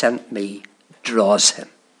who sent me draws him.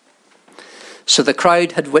 So the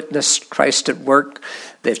crowd had witnessed Christ at work.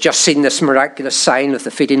 They've just seen this miraculous sign of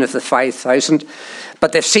the feeding of the 5,000.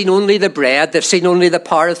 But they've seen only the bread. They've seen only the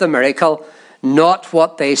power of the miracle, not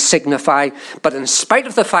what they signify. But in spite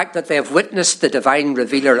of the fact that they have witnessed the divine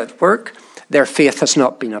revealer at work, their faith has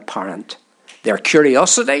not been apparent. Their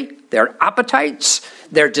curiosity, their appetites,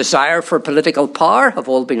 their desire for political power have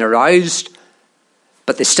all been aroused,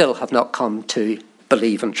 but they still have not come to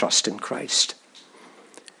believe and trust in Christ.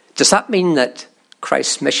 Does that mean that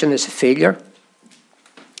Christ's mission is a failure?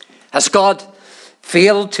 Has God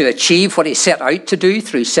failed to achieve what he set out to do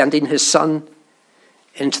through sending his Son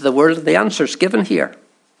into the world? The answer is given here.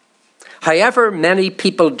 However many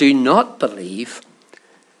people do not believe,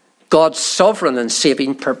 God's sovereign and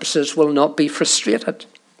saving purposes will not be frustrated.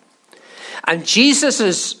 And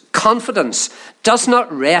Jesus' confidence does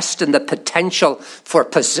not rest in the potential for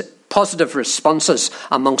positive responses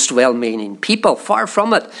amongst well-meaning people. Far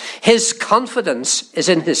from it. His confidence is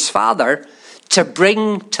in his Father to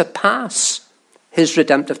bring to pass his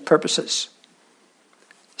redemptive purposes.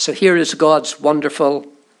 So here is God's wonderful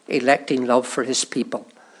electing love for his people.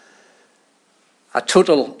 A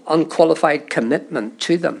total unqualified commitment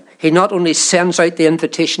to them. He not only sends out the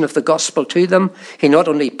invitation of the gospel to them, he not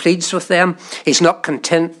only pleads with them, he's not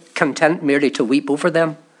content merely to weep over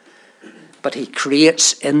them, but he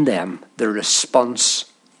creates in them the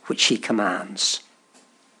response which he commands.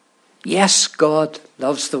 Yes, God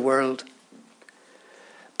loves the world,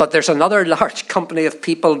 but there's another large company of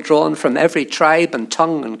people drawn from every tribe and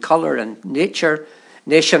tongue and colour and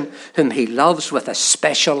nation whom he loves with a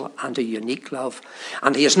special and a unique love.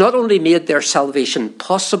 And he has not only made their salvation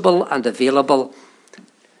possible and available,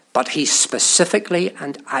 but he specifically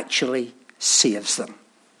and actually saves them.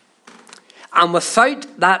 And without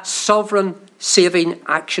that sovereign saving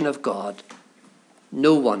action of God,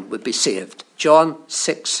 no one would be saved. John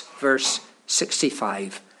 6, verse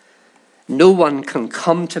 65. No one can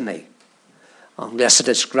come to me unless it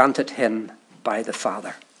is granted him by the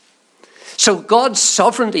Father. So God's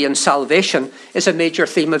sovereignty in salvation is a major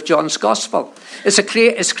theme of John's Gospel. It's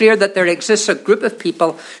clear that there exists a group of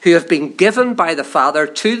people who have been given by the Father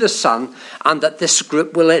to the Son, and that this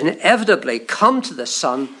group will inevitably come to the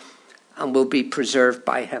Son and will be preserved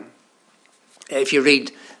by him. If you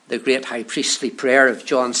read the great high priestly prayer of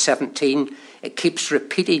John 17, it keeps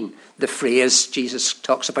repeating the phrase Jesus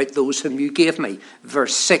talks about those whom you gave me.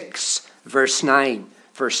 Verse 6, verse 9,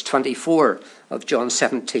 verse 24 of John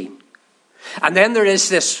 17. And then there is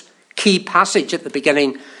this key passage at the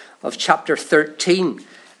beginning of chapter 13,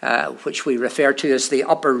 which we refer to as the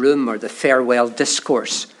upper room or the farewell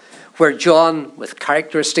discourse, where John, with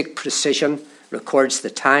characteristic precision, records the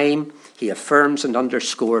time. He affirms and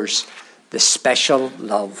underscores the special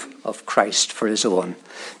love of Christ for his own.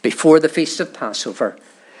 Before the feast of Passover,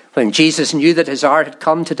 when Jesus knew that his hour had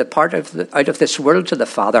come to depart out of this world to the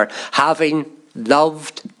Father, having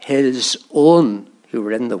loved his own who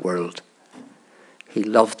were in the world, he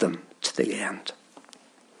loved them to the end.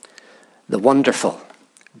 The wonderful,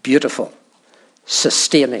 beautiful,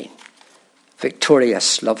 sustaining,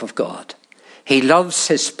 victorious love of God. He loves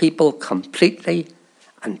his people completely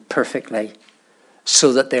and perfectly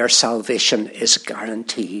so that their salvation is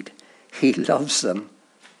guaranteed. He loves them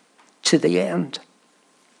to the end.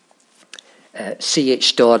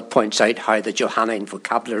 C.H. Dodd points out how the Johannine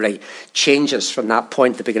vocabulary changes from that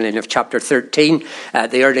point at the beginning of chapter 13.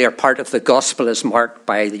 The earlier part of the gospel is marked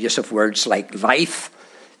by the use of words like life,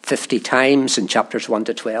 50 times in chapters 1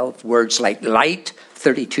 to 12. Words like light,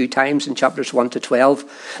 32 times in chapters 1 to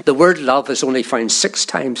 12. The word love is only found 6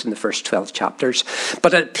 times in the first 12 chapters,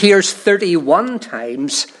 but it appears 31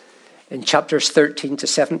 times in chapters 13 to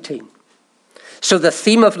 17. So the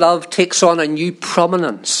theme of love takes on a new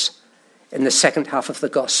prominence in the second half of the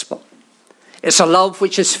gospel. It's a love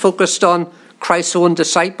which is focused on Christ's own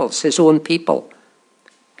disciples, his own people.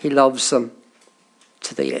 He loves them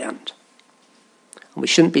to the end. And we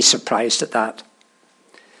shouldn't be surprised at that,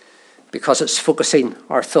 because it's focusing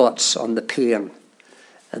our thoughts on the pain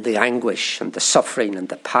and the anguish and the suffering and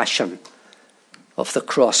the passion of the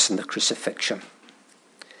cross and the crucifixion.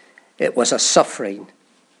 It was a suffering,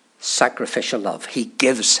 sacrificial love. He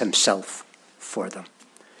gives himself for them.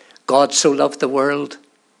 God so loved the world.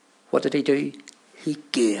 What did he do? He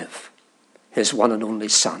gave his one and only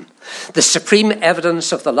Son. The supreme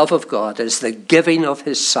evidence of the love of God is the giving of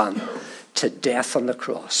his Son to death on the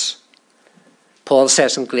cross. Paul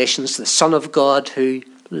says in Galatians, the Son of God who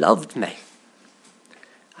loved me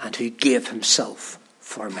and who gave himself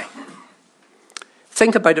for me.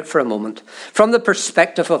 Think about it for a moment. From the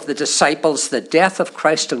perspective of the disciples, the death of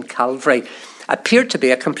Christ on Calvary appeared to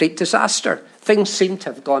be a complete disaster. Things seemed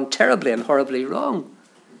to have gone terribly and horribly wrong.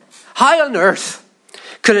 How on earth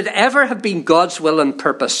could it ever have been God's will and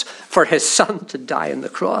purpose for his Son to die on the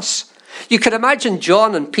cross? You could imagine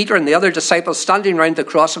John and Peter and the other disciples standing around the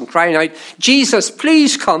cross and crying out, Jesus,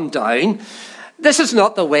 please come down. This is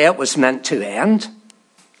not the way it was meant to end.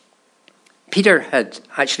 Peter had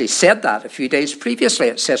actually said that a few days previously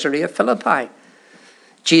at Caesarea Philippi.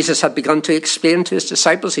 Jesus had begun to explain to his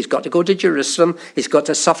disciples, he's got to go to Jerusalem, he's got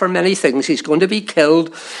to suffer many things, he's going to be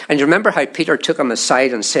killed. And you remember how Peter took him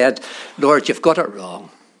aside and said, Lord, you've got it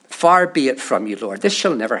wrong. Far be it from you, Lord. This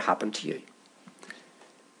shall never happen to you.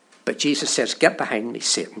 But Jesus says, get behind me,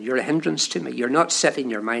 Satan. You're a hindrance to me. You're not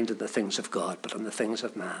setting your mind on the things of God, but on the things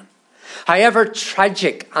of man. However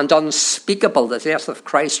tragic and unspeakable the death of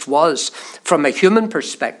Christ was from a human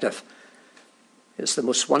perspective, it's the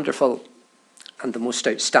most wonderful and the most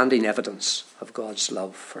outstanding evidence of God's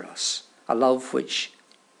love for us. A love which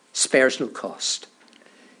spares no cost.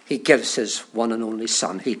 He gives his one and only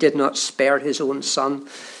Son. He did not spare his own Son,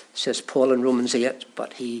 says Paul in Romans 8,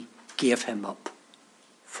 but he gave him up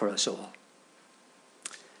for us all.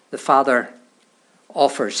 The Father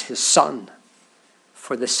offers his Son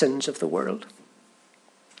for the sins of the world.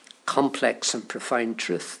 Complex and profound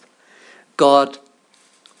truth. God,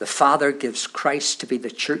 the Father, gives Christ to be the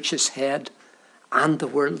church's head and the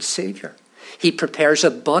world's Saviour. He prepares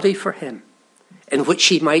a body for him in which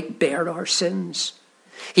he might bear our sins.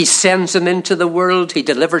 He sends him into the world. He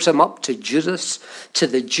delivers him up to Judas, to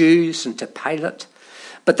the Jews, and to Pilate.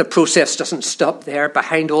 But the process doesn't stop there.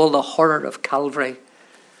 Behind all the horror of Calvary,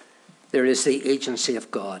 there is the agency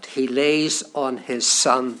of God. He lays on his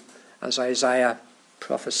Son, as Isaiah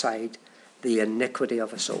prophesied, the iniquity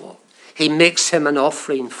of us all. He makes him an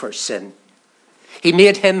offering for sin. He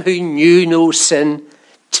made him who knew no sin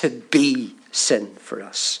to be sin for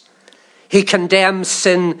us. He condemns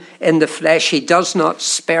sin in the flesh. He does not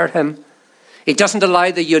spare him. He doesn't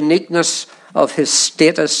allow the uniqueness of his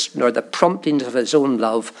status nor the promptings of his own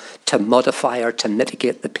love to modify or to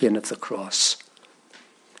mitigate the pain of the cross.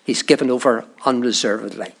 He's given over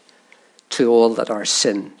unreservedly to all that our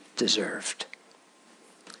sin deserved.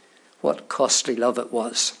 What costly love it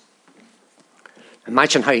was.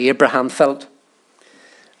 Imagine how Abraham felt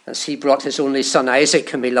as he brought his only son Isaac,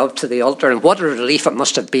 whom he loved, to the altar. And what a relief it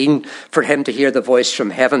must have been for him to hear the voice from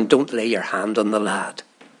heaven, don't lay your hand on the lad.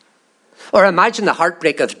 Or imagine the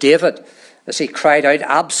heartbreak of David as he cried out,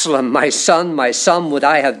 Absalom, my son, would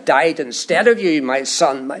I have died instead of you, my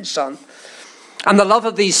son, my son. And the love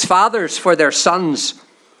of these fathers for their sons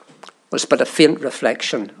was but a faint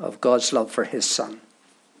reflection of God's love for his Son.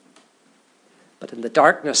 But in the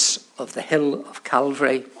darkness of the hill of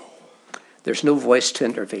Calvary, there's no voice to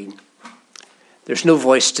intervene. There's no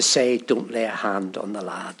voice to say, don't lay a hand on the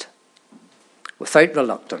lad. Without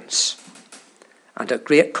reluctance and at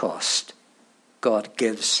great cost, God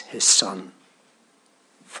gives his Son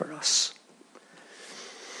for us.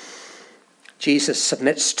 Jesus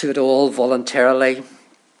submits to it all voluntarily.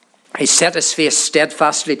 He set his face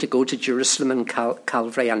steadfastly to go to Jerusalem and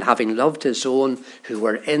Calvary, and having loved his own who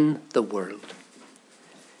were in the world,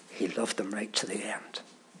 he loved them right to the end.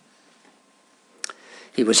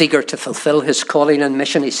 He was eager to fulfill his calling and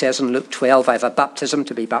mission. He says in Luke 12, I have a baptism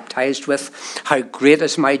to be baptized with. How great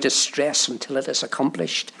is my distress until it is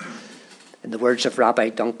accomplished. In the words of Rabbi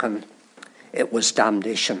Duncan, it was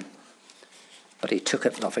damnation, but he took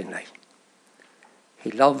it lovingly.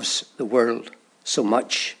 He loves the world so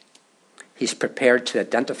much, he's prepared to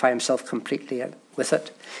identify himself completely with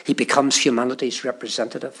it. He becomes humanity's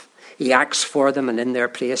representative. He acts for them and in their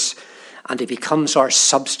place, and he becomes our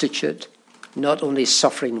substitute, not only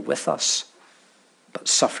suffering with us, but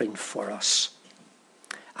suffering for us.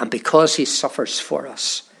 And because he suffers for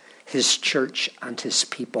us, his church and his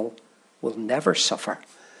people will never suffer,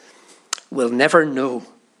 will never know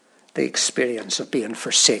the experience of being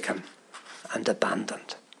forsaken and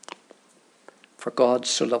abandoned. For God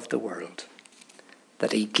so loved the world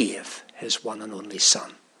that he gave his one and only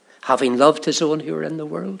Son. Having loved his own who were in the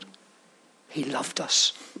world, he loved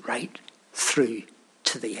us right through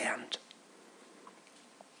to the end.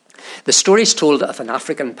 The story is told of an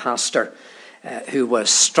African pastor who was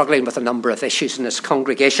struggling with a number of issues in his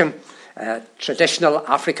congregation. Traditional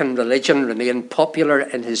African religion remained popular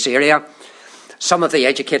in his area. Some of the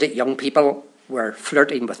educated young people were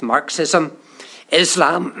flirting with Marxism.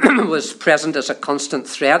 Islam was present as a constant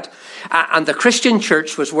threat, and the Christian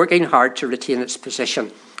church was working hard to retain its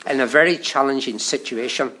position in a very challenging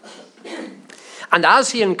situation. And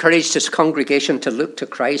as he encouraged his congregation to look to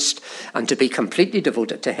Christ and to be completely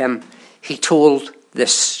devoted to him, he told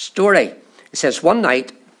this story. He says, one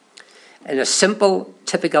night, in a simple,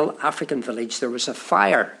 typical African village, there was a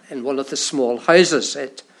fire in one of the small houses.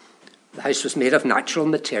 The house was made of natural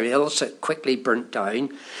materials. It quickly burnt down.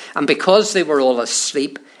 And because they were all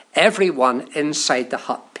asleep, everyone inside the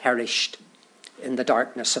hut perished in the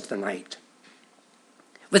darkness of the night,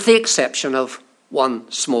 with the exception of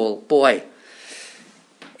one small boy.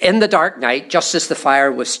 In the dark night, just as the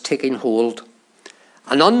fire was taking hold,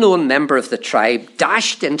 an unknown member of the tribe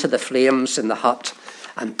dashed into the flames in the hut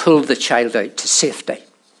and pulled the child out to safety.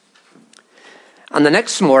 And the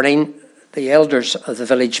next morning, the elders of the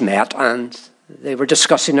village met and they were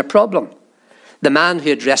discussing a problem. The man who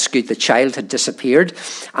had rescued the child had disappeared,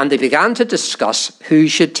 and they began to discuss who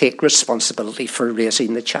should take responsibility for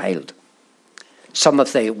raising the child. Some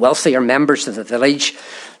of the wealthier members of the village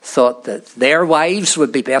thought that their wives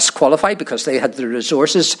would be best qualified because they had the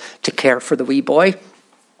resources to care for the wee boy.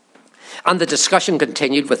 And the discussion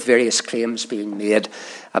continued with various claims being made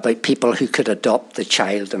about people who could adopt the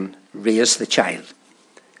child and raise the child.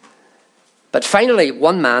 But finally,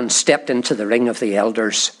 one man stepped into the ring of the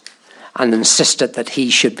elders and insisted that he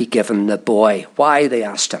should be given the boy. Why, they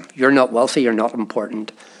asked him. You're not wealthy, you're not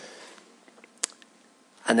important.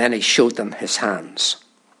 And then he showed them his hands.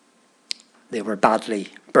 They were badly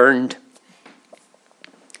burned.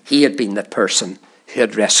 He had been the person who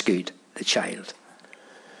had rescued the child.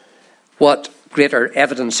 What greater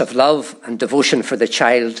evidence of love and devotion for the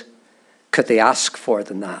child could they ask for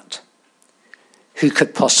than that? Who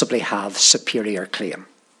could possibly have superior claim?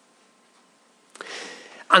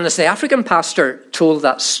 And as the African pastor told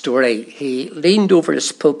that story, he leaned over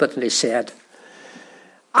his pulpit and he said,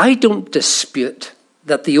 I don't dispute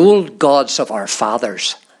that the old gods of our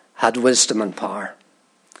fathers had wisdom and power.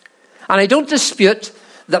 And I don't dispute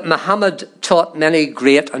that Muhammad taught many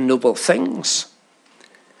great and noble things.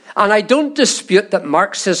 And I don't dispute that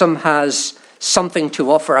Marxism has something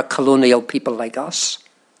to offer a colonial people like us.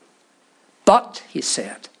 But, he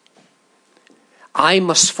said, I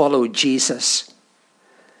must follow Jesus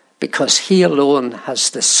because he alone has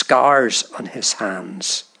the scars on his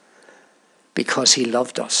hands, because he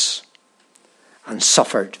loved us and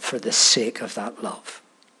suffered for the sake of that love.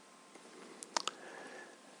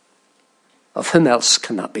 Of whom else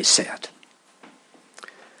can that be said?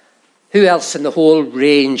 Who else in the whole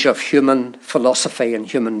range of human philosophy and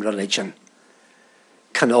human religion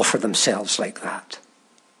can offer themselves like that?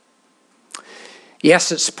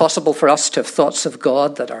 Yes, it's possible for us to have thoughts of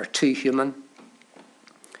God that are too human.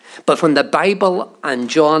 But when the Bible and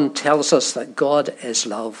John tells us that God is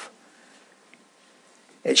love,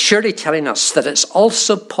 It's surely telling us that it's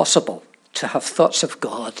also possible to have thoughts of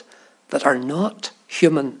God that are not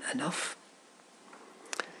human enough.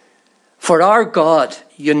 For our God,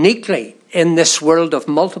 uniquely in this world of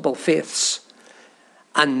multiple faiths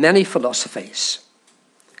and many philosophies,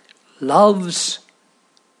 loves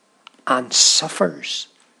and suffers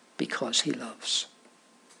because he loves.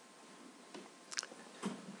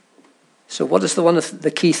 So what is one of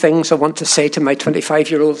the key things I want to say to my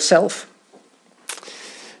 25-year-old self?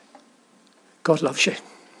 God loves you.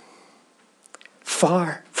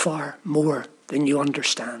 Far, far more than you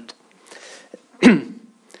understand.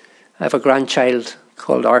 I have a grandchild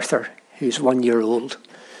called Arthur, who's 1 year old.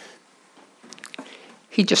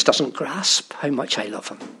 He just doesn't grasp how much I love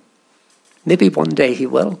him. Maybe one day he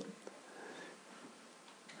will.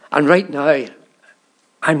 And right now,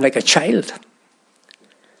 I'm like a child.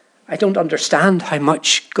 I don't understand how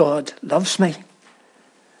much God loves me.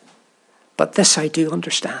 But this I do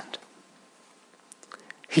understand.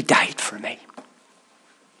 He died for me.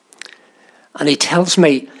 And he tells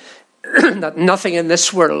me that nothing in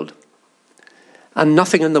this world and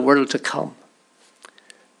nothing in the world to come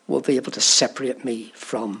will be able to separate me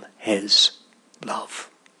from his love.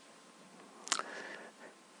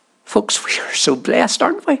 Folks, we are so blessed,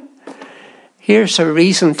 aren't we? Here's a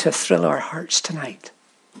reason to thrill our hearts tonight.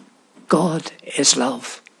 God is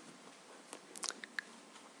love.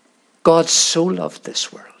 God so loved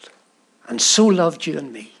this world and so loved you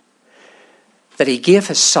and me that he gave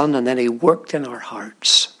his Son and then he worked in our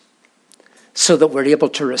hearts so that we're able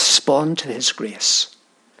to respond to his grace,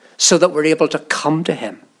 so that we're able to come to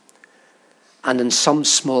him and in some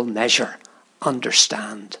small measure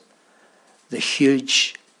understand the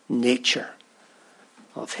huge nature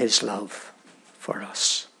of his love for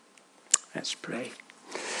us. Let's pray.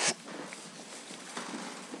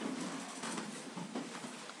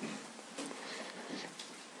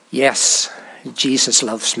 Yes, Jesus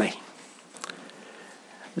loves me.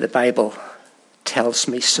 The Bible tells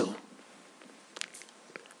me so.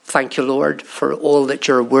 Thank you, Lord, for all that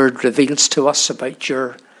your word reveals to us about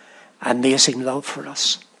your amazing love for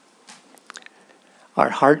us. Our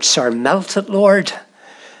hearts are melted, Lord.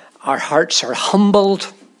 Our hearts are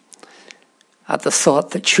humbled at the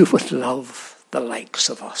thought that you would love the likes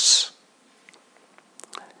of us.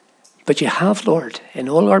 But you have, Lord, in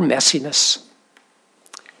all our messiness,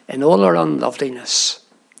 in all our unloveliness,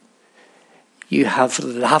 you have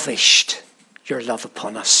lavished your love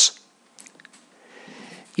upon us.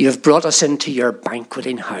 You have brought us into your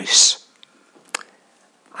banqueting house,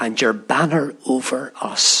 and your banner over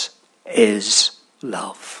us is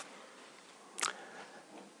love.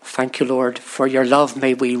 Thank you, Lord, for your love.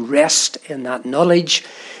 May we rest in that knowledge.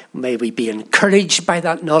 May we be encouraged by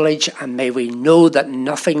that knowledge, and may we know that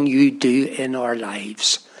nothing you do in our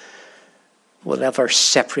lives will ever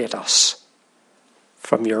separate us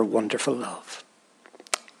from your wonderful love.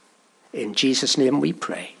 In Jesus' name we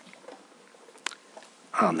pray.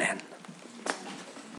 Amen.